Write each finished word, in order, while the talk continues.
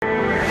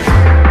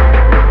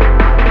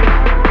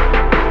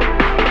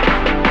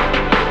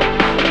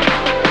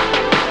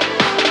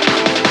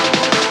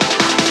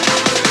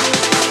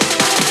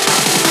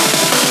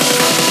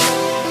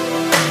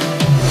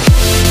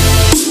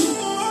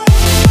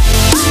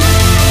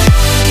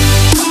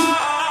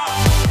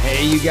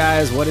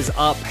guys, what is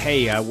up?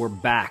 Hey, we're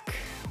back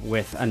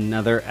with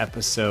another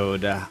episode.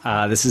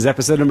 This is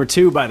episode number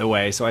 2, by the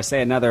way. So I say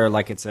another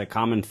like it's a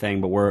common thing,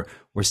 but we're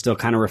still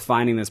kind of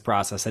refining this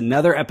process.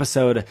 Another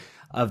episode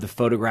of the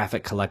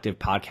Photographic Collective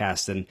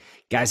podcast. And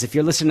guys, if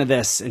you're listening to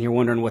this and you're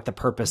wondering what the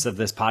purpose of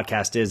this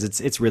podcast is,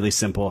 it's really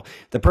simple.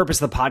 The purpose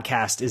of the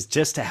podcast is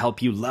just to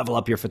help you level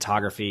up your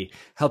photography,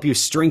 help you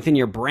strengthen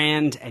your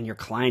brand and your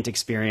client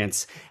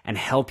experience, and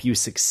help you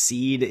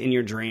succeed in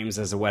your dreams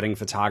as a wedding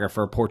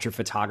photographer, portrait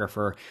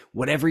photographer,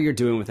 whatever you're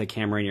doing with a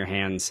camera in your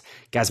hands.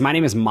 Guys, my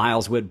name is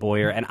Miles Witt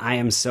Boyer, and I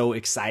am so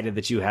excited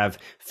that you have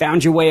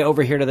found your way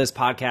over here to this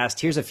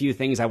podcast. Here's a few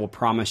things I will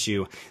promise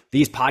you.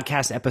 These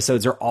podcast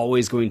episodes are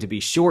always going to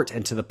be short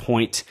and to the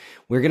point.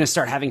 We're going to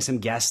start having some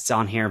guests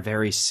on here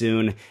very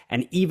soon.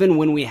 And even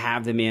when we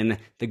have them in,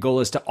 the goal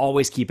is to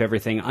always keep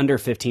everything under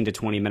 15 to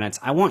 20 minutes.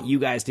 I want you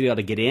guys to be able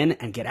to get in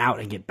and get out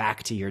and get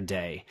back to your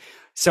day.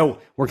 So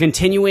we're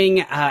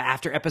continuing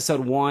after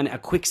episode 1, a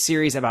quick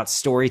series about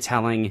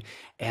storytelling.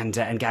 And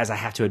guys, I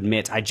have to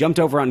admit, I jumped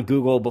over on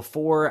Google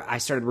before I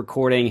started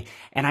recording,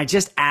 and I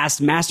just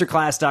asked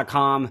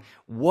masterclass.com,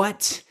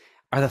 what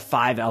are the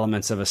 5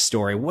 elements of a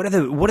story? What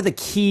are the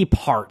key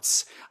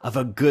parts of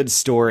a good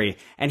story?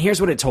 And here's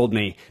what it told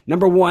me.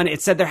 Number 1,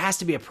 it said there has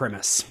to be a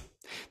premise.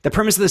 The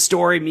premise of the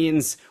story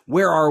means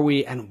where are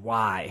we and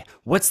why?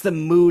 What's the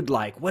mood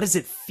like? What does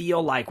it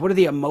feel like? What are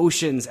the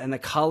emotions and the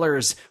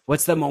colors?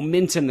 What's the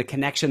momentum, the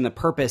connection, the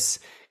purpose?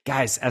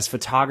 Guys, as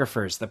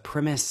photographers, the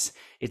premise,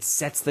 it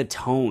sets the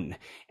tone.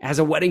 As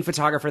a wedding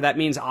photographer, that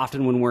means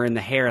often when we're in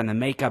the hair and the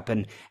makeup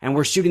and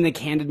we're shooting the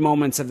candid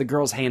moments of the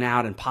girls hanging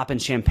out and popping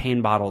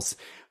champagne bottles,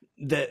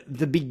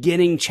 the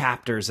beginning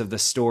chapters of the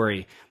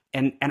story.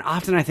 And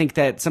often I think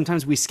that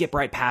sometimes we skip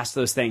right past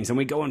those things and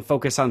we go and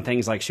focus on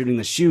things like shooting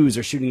the shoes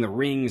or shooting the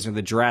rings or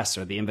the dress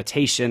or the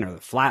invitation or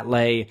the flat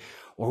lay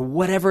or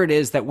whatever it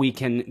is that we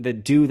can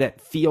do that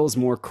feels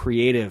more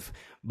creative.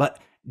 But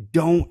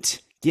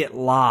don't get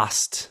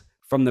lost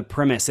from the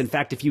premise. In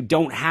fact, if you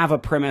don't have a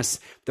premise,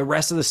 the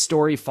rest of the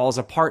story falls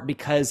apart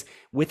because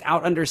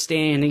without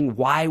understanding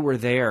why we're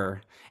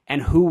there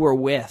and who we're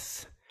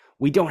with,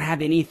 we don't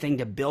have anything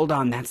to build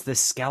on. That's the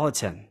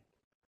skeleton.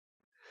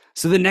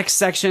 So the next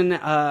section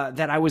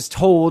that I was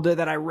told,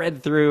 that I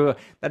read through,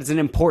 that is an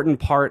important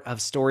part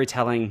of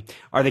storytelling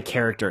are the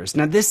characters.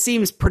 Now, this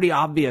seems pretty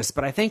obvious,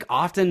 but I think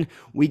often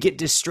we get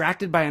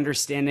distracted by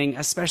understanding,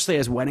 especially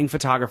as wedding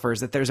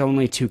photographers, that there's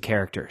only 2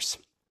 characters.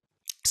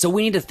 So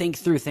we need to think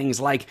through things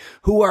like,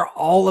 who are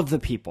all of the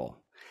people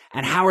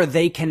and how are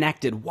they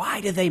connected? Why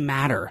do they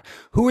matter?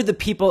 Who are the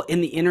people in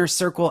the inner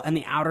circle and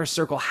the outer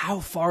circle? How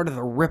far do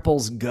the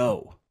ripples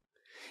go?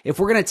 If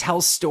we're going to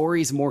tell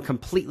stories more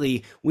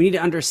completely, we need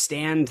to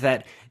understand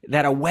that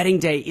a wedding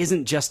day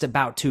isn't just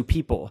about 2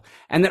 people,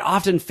 and that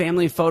often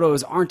family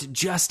photos aren't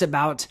just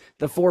about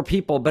the 4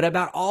 people, but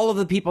about all of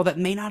the people that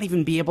may not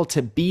even be able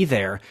to be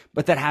there,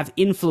 but that have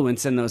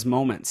influence in those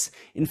moments.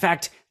 In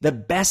fact, the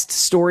best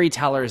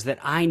storytellers that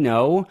I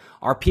know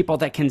are people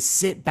that can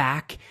sit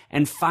back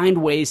and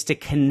find ways to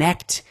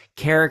connect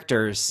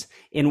characters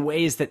in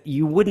ways that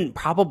you wouldn't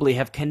probably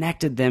have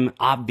connected them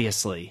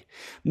obviously.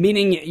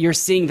 Meaning you're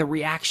seeing the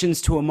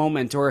reactions to a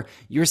moment, or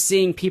you're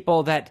seeing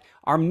people that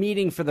are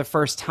meeting for the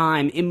first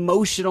time,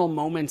 emotional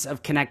moments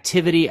of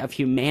connectivity, of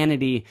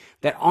humanity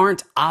that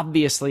aren't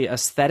obviously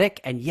aesthetic,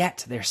 and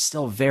yet they're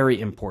still very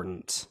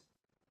important.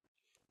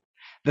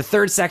 The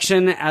third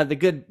section, of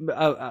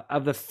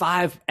the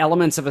 5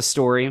 elements of a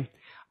story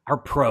are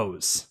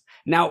prose.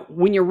 Now,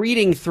 when you're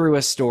reading through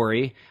a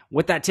story,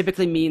 what that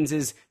typically means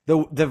is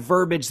the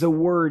verbiage, the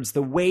words,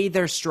 the way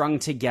they're strung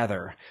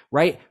together,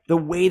 right? The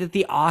way that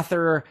the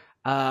author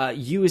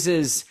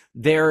uses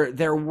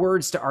their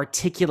words to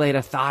articulate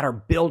a thought or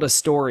build a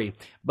story.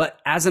 But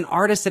as an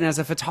artist and as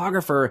a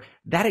photographer,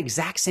 that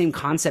exact same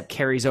concept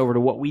carries over to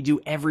what we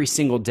do every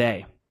single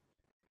day.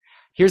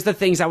 Here's the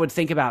things I would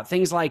think about.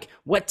 Things like,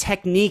 what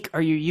technique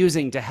are you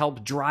using to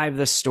help drive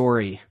the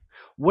story?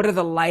 What are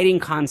the lighting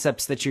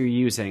concepts that you're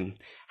using?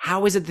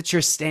 How is it that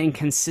you're staying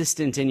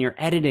consistent in your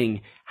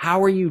editing?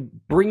 How are you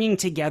bringing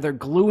together,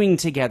 gluing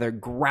together,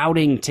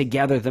 grouting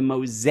together the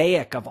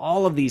mosaic of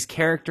all of these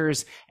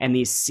characters and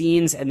these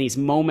scenes and these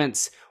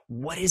moments?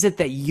 What is it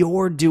that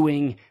you're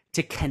doing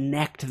to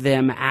connect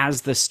them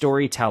as the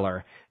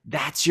storyteller?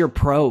 That's your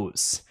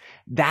prose.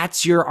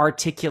 That's your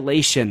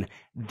articulation.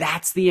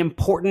 That's the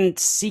important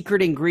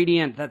secret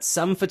ingredient that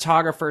some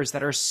photographers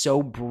that are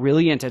so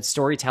brilliant at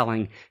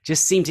storytelling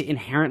just seem to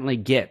inherently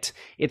get.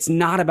 It's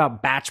not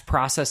about batch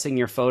processing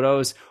your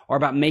photos or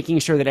about making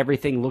sure that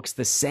everything looks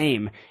the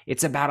same.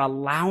 It's about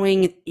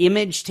allowing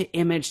image to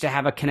image to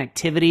have a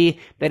connectivity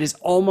that is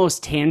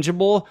almost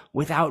tangible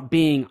without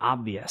being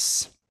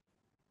obvious.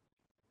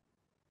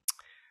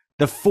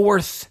 The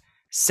fourth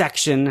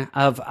section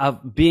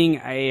of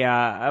being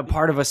a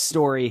part of a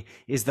story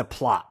is the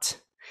plot.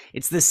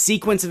 It's the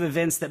sequence of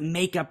events that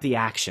make up the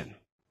action.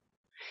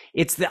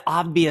 It's the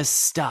obvious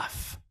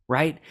stuff,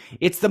 right?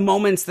 It's the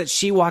moments that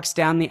she walks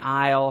down the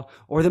aisle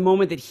or the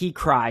moment that he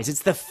cries.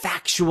 It's the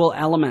factual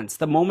elements,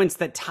 the moments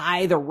that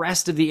tie the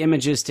rest of the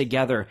images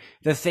together.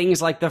 The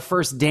things like the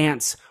first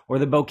dance or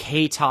the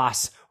bouquet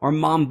toss or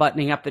mom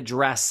buttoning up the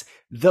dress.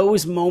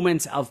 Those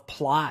moments of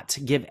plot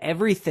give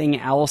everything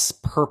else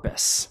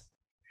purpose.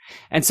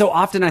 And so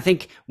often I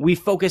think we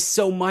focus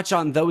so much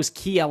on those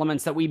key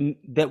elements that we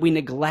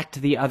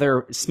neglect the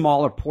other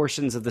smaller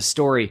portions of the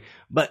story.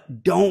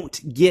 But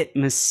don't get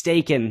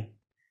mistaken.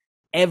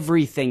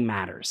 Everything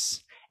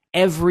matters.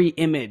 Every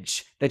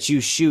image that you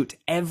shoot,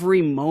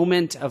 every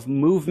moment of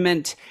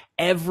movement,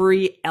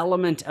 every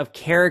element of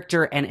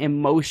character and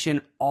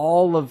emotion,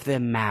 all of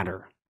them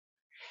matter.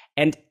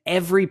 And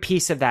every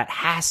piece of that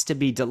has to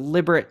be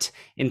deliberate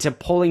into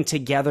pulling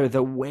together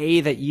the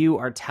way that you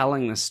are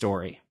telling the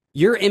story.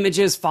 Your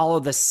images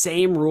follow the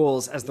same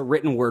rules as the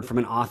written word from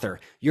an author.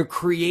 You're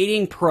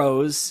creating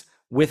prose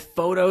with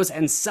photos,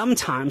 and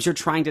sometimes you're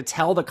trying to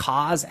tell the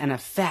cause and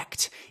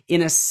effect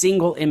in a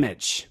single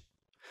image.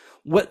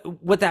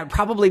 What that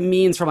probably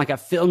means from like a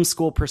film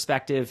school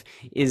perspective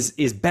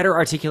is better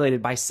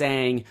articulated by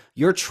saying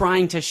you're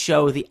trying to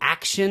show the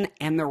action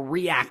and the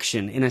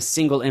reaction in a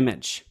single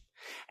image.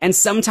 And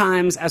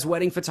sometimes as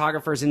wedding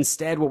photographers,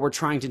 instead, what we're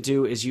trying to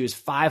do is use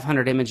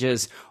 500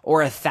 images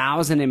or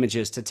 1,000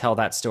 images to tell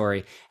that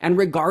story. And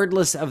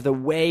regardless of the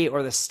way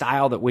or the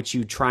style that which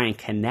you try and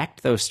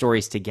connect those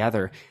stories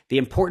together, the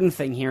important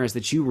thing here is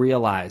that you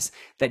realize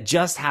that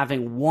just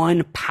having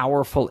one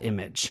powerful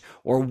image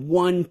or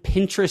one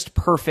Pinterest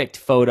perfect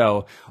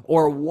photo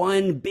or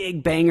one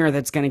big banger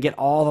that's going to get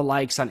all the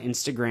likes on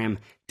Instagram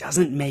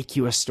doesn't make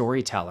you a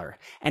storyteller.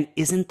 And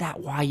isn't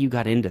that why you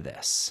got into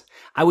this?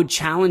 I would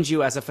challenge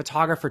you as a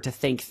photographer to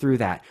think through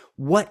that.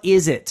 What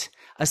is it,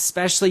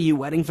 especially you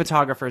wedding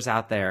photographers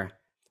out there,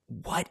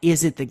 what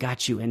is it that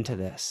got you into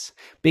this?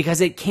 Because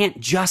it can't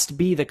just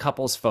be the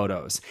couple's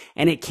photos,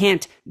 and it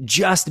can't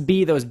just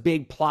be those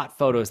big plot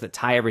photos that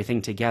tie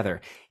everything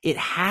together. It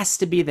has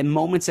to be the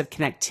moments of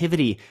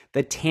connectivity,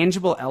 the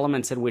tangible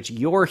elements in which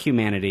your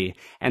humanity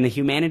and the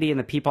humanity and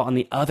the people on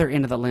the other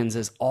end of the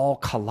lenses all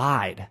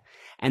collide.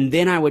 And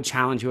then I would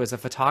challenge you as a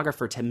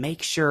photographer to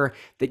make sure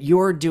that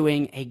you're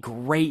doing a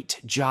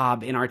great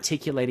job in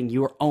articulating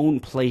your own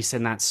place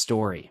in that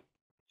story.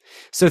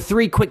 So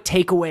 3 quick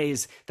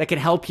takeaways that can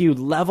help you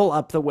level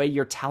up the way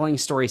you're telling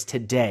stories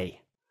today.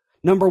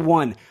 Number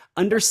 1,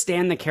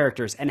 understand the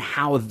characters and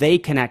how they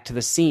connect to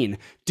the scene.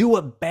 Do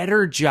a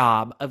better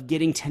job of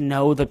getting to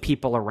know the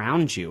people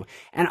around you.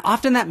 And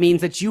often that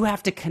means that you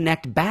have to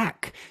connect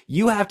back.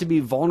 You have to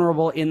be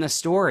vulnerable in the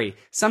story.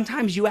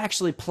 Sometimes you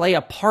actually play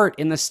a part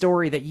in the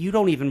story that you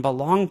don't even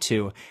belong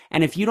to.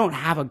 And if you don't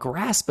have a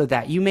grasp of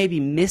that, you may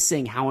be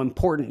missing how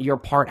important your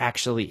part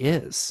actually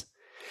is.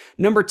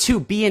 Number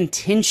 2, be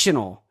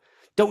intentional.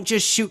 Don't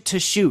just shoot to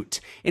shoot.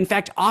 In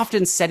fact,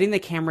 often setting the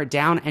camera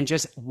down and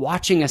just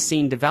watching a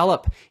scene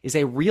develop is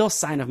a real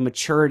sign of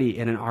maturity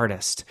in an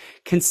artist.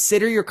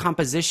 Consider your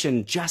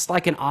composition just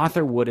like an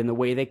author would in the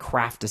way they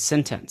craft a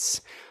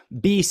sentence.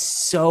 Be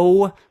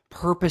so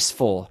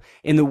purposeful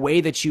in the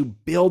way that you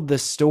build the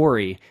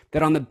story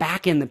that on the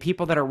back end, the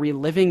people that are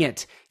reliving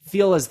it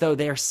feel as though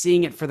they are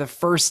seeing it for the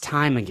first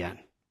time again.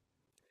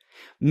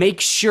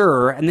 Make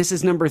sure, and this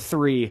is number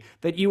 3,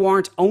 that you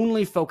aren't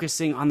only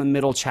focusing on the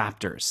middle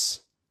chapters.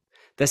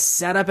 The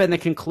setup and the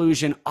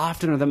conclusion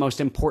often are the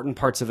most important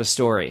parts of a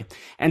story.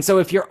 And so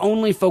if you're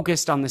only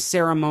focused on the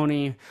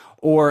ceremony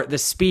or the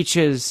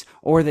speeches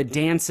or the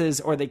dances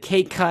or the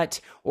cake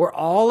cut or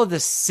all of the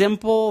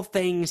simple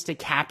things to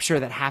capture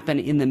that happen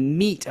in the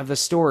meat of the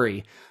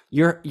story,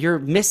 you're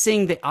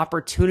missing the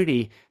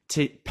opportunity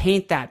to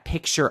paint that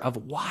picture of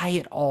why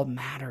it all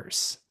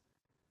matters.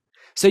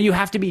 So you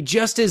have to be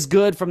just as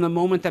good from the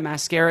moment the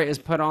mascara is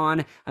put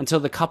on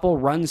until the couple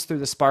runs through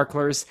the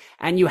sparklers.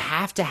 And you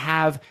have to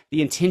have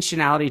the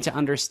intentionality to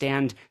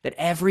understand that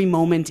every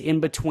moment in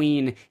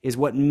between is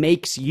what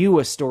makes you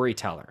a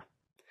storyteller.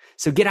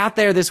 So get out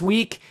there this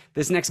week,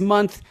 this next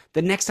month,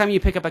 the next time you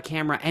pick up a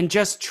camera, and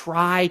just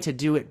try to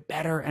do it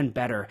better and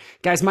better.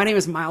 Guys, my name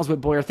is Miles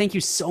Whitboyer. Thank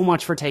you so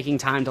much for taking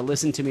time to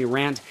listen to me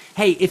rant.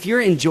 Hey, if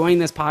you're enjoying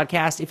this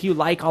podcast, if you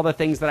like all the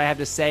things that I have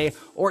to say,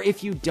 or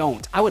if you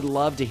don't, I would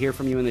love to hear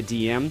from you in the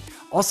DM.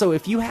 Also,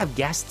 if you have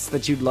guests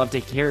that you'd love to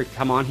hear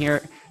come on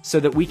here so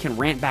that we can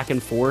rant back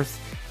and forth,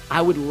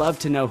 I would love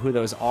to know who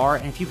those are.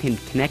 And if you can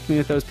connect me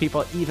with those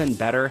people, even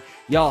better.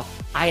 Y'all,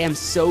 I am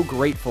so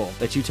grateful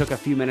that you took a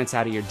few minutes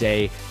out of your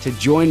day to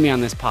join me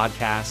on this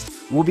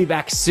podcast. We'll be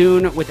back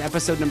soon with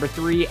episode number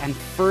 3 and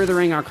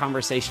furthering our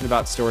conversation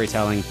about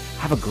storytelling.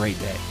 Have a great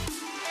day.